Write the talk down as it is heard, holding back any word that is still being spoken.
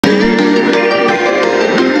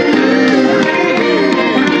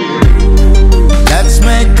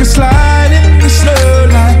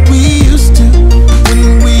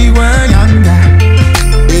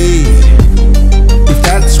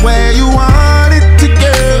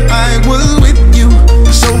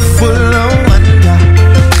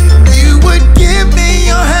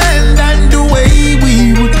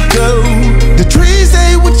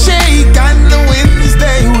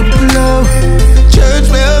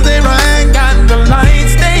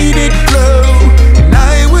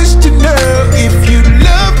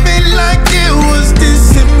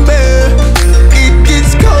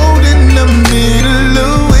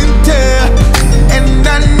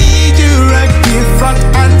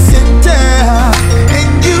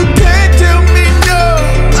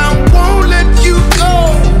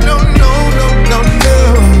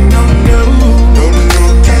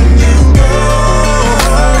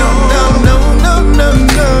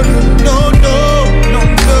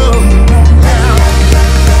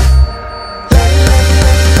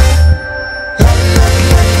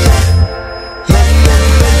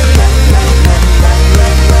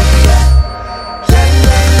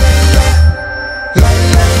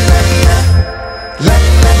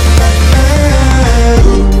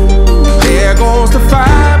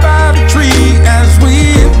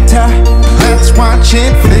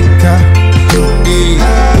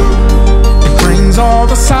all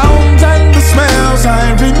the sounds and the smells I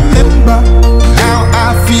remember. Now I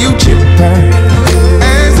feel chipper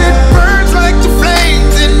as it burns like the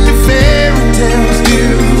flames in the fairy tales do.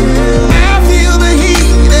 I feel the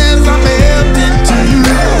heat as I melt into you.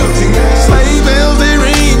 Sleigh bells they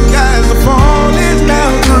ring as the fall is now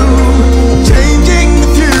through, changing the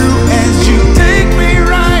view as you take me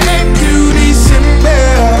right into December.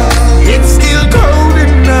 It's still cold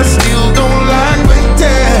and I still don't like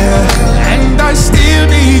winter, and I still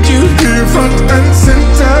need you here front and